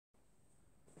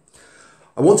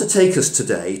I want to take us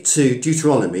today to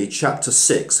Deuteronomy chapter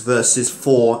 6, verses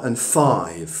 4 and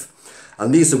 5.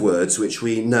 And these are words which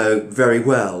we know very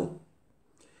well.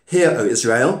 Hear, O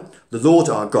Israel, the Lord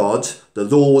our God, the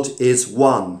Lord is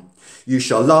one. You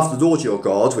shall love the Lord your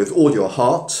God with all your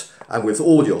heart, and with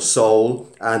all your soul,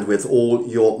 and with all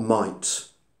your might.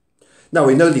 Now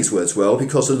we know these words well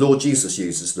because the Lord Jesus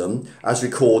uses them, as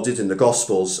recorded in the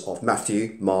Gospels of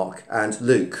Matthew, Mark, and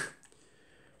Luke.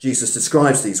 Jesus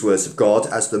describes these words of God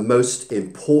as the most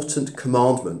important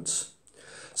commandment.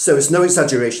 So it's no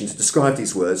exaggeration to describe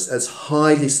these words as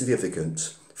highly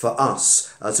significant for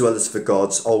us as well as for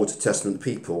God's Old Testament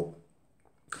people.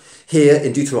 Here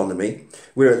in Deuteronomy,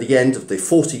 we're at the end of the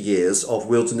 40 years of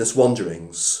wilderness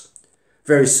wanderings.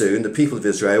 Very soon, the people of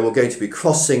Israel are going to be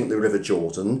crossing the River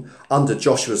Jordan under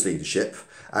Joshua's leadership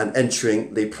and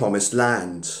entering the Promised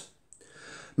Land.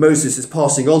 Moses is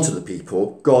passing on to the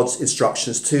people God's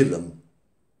instructions to them.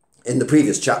 In the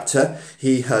previous chapter,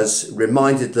 he has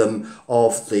reminded them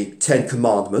of the 10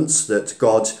 commandments that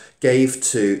God gave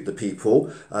to the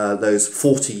people those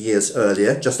 40 years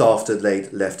earlier, just after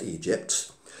they'd left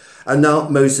Egypt. And now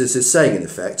Moses is saying, in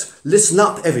effect, listen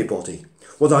up, everybody.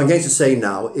 What I'm going to say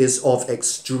now is of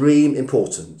extreme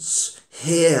importance.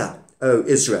 Hear, O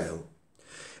Israel.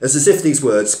 It's as if these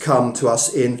words come to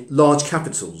us in large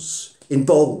capitals, in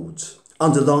bold,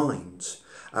 underlined,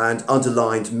 and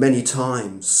underlined many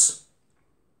times.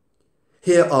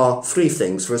 Here are 3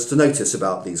 things for us to notice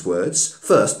about these words.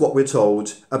 First, what we're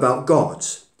told about God.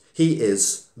 He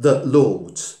is the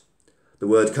Lord. The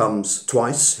word comes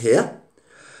twice here.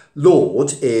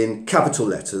 Lord, in capital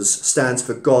letters, stands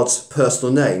for God's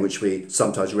personal name, which we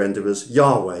sometimes render as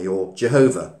Yahweh or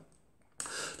Jehovah.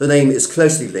 The name is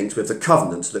closely linked with the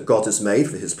covenant that God has made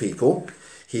for his people.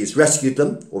 He's rescued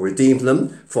them or redeemed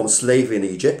them from slavery in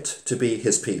Egypt to be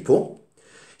his people.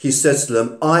 He says to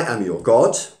them, I am your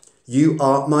God, you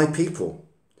are my people.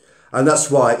 And that's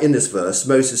why in this verse,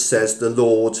 Moses says, the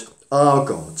Lord our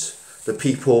God. The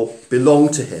people belong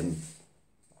to him.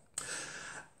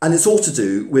 And it's all to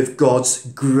do with God's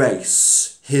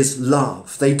grace, his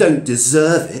love. They don't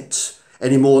deserve it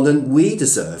any more than we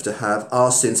deserve to have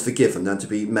our sins forgiven and to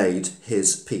be made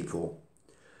his people.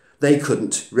 They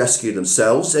couldn't rescue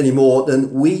themselves any more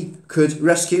than we could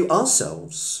rescue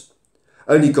ourselves.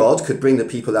 Only God could bring the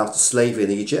people out of slavery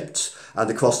in Egypt and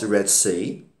across the Red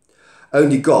Sea.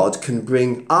 Only God can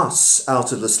bring us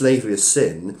out of the slavery of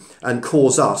sin and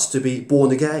cause us to be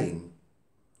born again.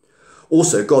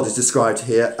 Also, God is described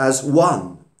here as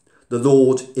one. The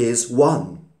Lord is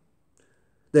one.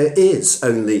 There is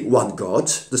only one God.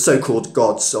 The so-called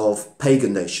gods of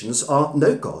pagan nations are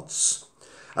no gods.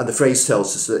 And the phrase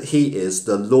tells us that he is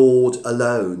the Lord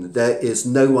alone. There is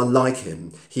no one like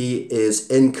him. He is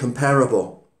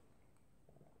incomparable.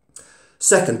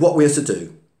 Second, what we're to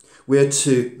do. We're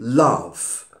to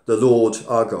love the Lord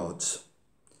our God.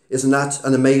 Isn't that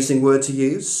an amazing word to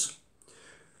use?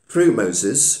 Through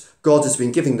Moses, God has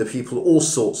been giving the people all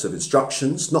sorts of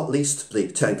instructions, not least the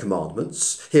 10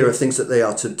 commandments. Here are things that they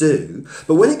are to do.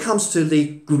 But when it comes to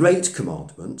the great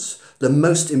commandment, the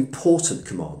most important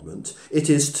commandment,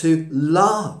 it is to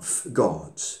love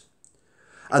God.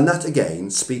 And that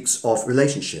again speaks of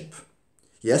relationship.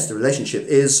 Yes, the relationship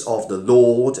is of the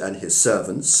Lord and his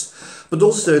servants, but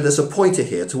also there's a pointer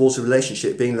here towards a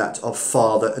relationship being that of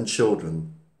father and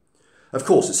children. Of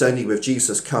course, it's only with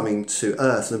Jesus coming to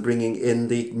earth and bringing in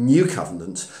the new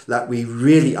covenant that we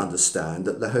really understand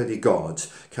that the Holy God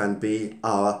can be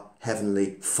our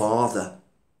heavenly Father.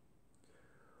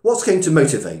 What's going to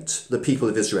motivate the people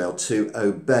of Israel to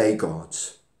obey God?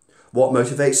 What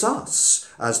motivates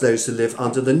us as those who live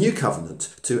under the new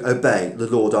covenant to obey the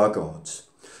Lord our God?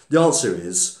 The answer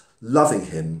is loving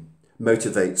him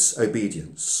motivates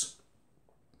obedience.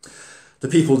 The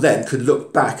people then could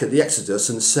look back at the Exodus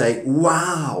and say,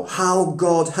 wow, how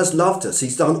God has loved us.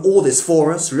 He's done all this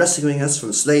for us, rescuing us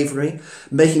from slavery,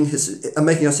 making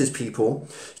us his people,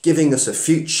 giving us a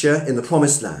future in the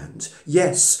Promised Land.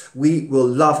 Yes, we will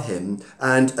love him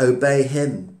and obey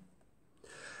him.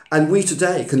 And we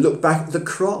today can look back at the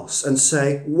cross and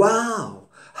say, wow,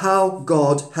 how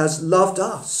God has loved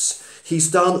us. He's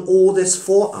done all this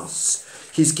for us.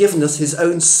 He's given us his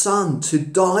own son to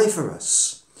die for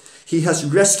us. He has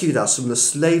rescued us from the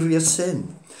slavery of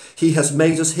sin. He has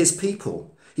made us his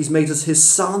people. He's made us his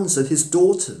sons and his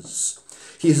daughters.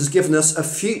 He has given us a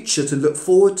future to look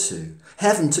forward to,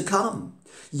 heaven to come.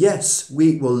 Yes,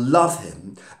 we will love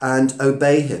him and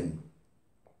obey him.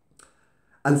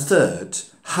 And third,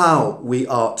 how we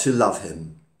are to love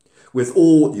him. With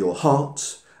all your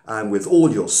heart and with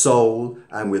all your soul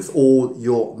and with all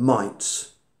your might.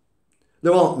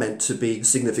 There aren't meant to be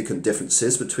significant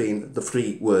differences between the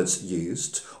three words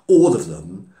used. All of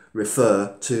them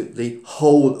refer to the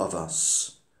whole of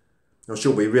us. I'm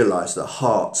sure we realise that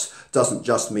heart doesn't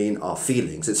just mean our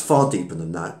feelings. It's far deeper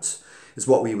than that. It's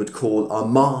what we would call our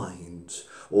mind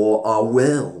or our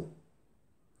will.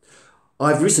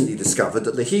 I've recently discovered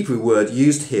that the Hebrew word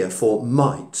used here for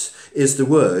might is the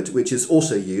word which is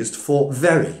also used for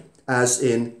very, as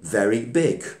in very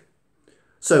big.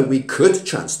 So we could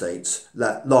translate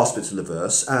that last bit of the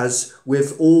verse as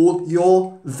with all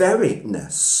your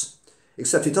veriness,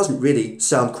 except it doesn't really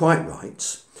sound quite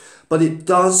right. But it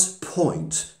does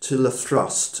point to the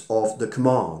thrust of the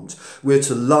command. We're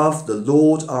to love the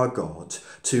Lord our God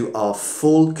to our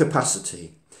full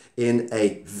capacity in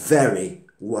a very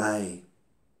way.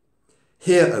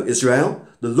 Hear, O Israel,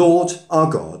 the Lord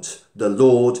our God, the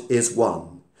Lord is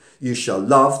one. You shall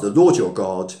love the Lord your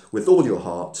God with all your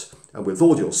heart and with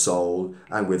all your soul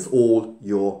and with all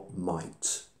your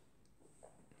might.